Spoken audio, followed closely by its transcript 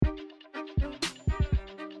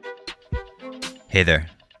Hey there,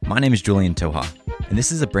 my name is Julian Toha, and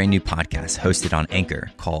this is a brand new podcast hosted on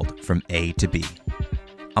Anchor called From A to B.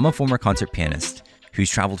 I'm a former concert pianist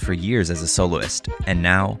who's traveled for years as a soloist, and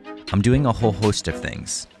now I'm doing a whole host of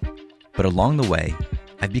things. But along the way,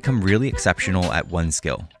 I've become really exceptional at one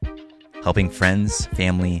skill, helping friends,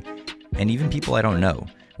 family, and even people I don't know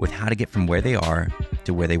with how to get from where they are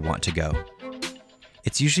to where they want to go.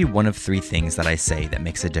 It's usually one of three things that I say that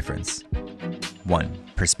makes a difference.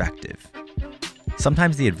 1. Perspective.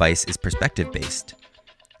 Sometimes the advice is perspective-based,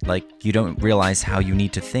 like you don't realize how you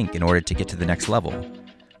need to think in order to get to the next level,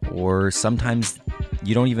 or sometimes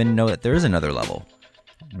you don't even know that there is another level.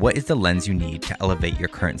 What is the lens you need to elevate your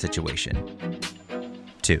current situation?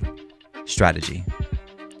 2. Strategy.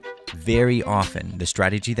 Very often, the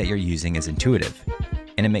strategy that you're using is intuitive,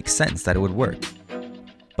 and it makes sense that it would work.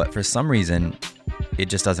 But for some reason, it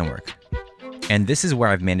just doesn't work. And this is where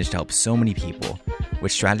I've managed to help so many people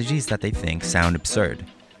with strategies that they think sound absurd,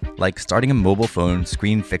 like starting a mobile phone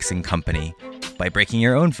screen fixing company by breaking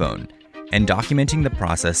your own phone and documenting the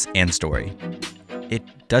process and story. It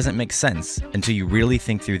doesn't make sense until you really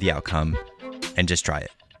think through the outcome and just try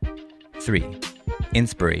it. 3.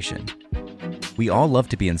 Inspiration. We all love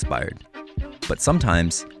to be inspired, but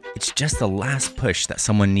sometimes it's just the last push that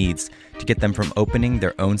someone needs to get them from opening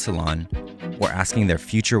their own salon or asking their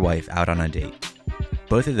future wife out on a date.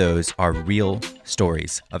 Both of those are real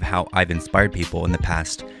stories of how I've inspired people in the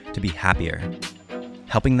past to be happier,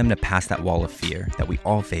 helping them to pass that wall of fear that we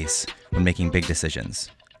all face when making big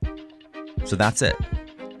decisions. So that's it.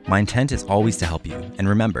 My intent is always to help you, and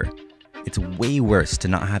remember, it's way worse to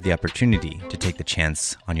not have the opportunity to take the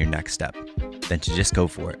chance on your next step than to just go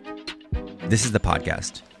for it. This is the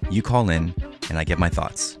podcast. You call in, and I give my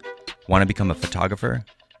thoughts. Want to become a photographer,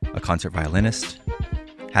 a concert violinist,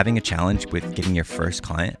 having a challenge with getting your first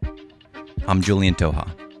client? I'm Julian Toha.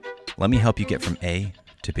 Let me help you get from A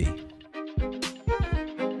to B.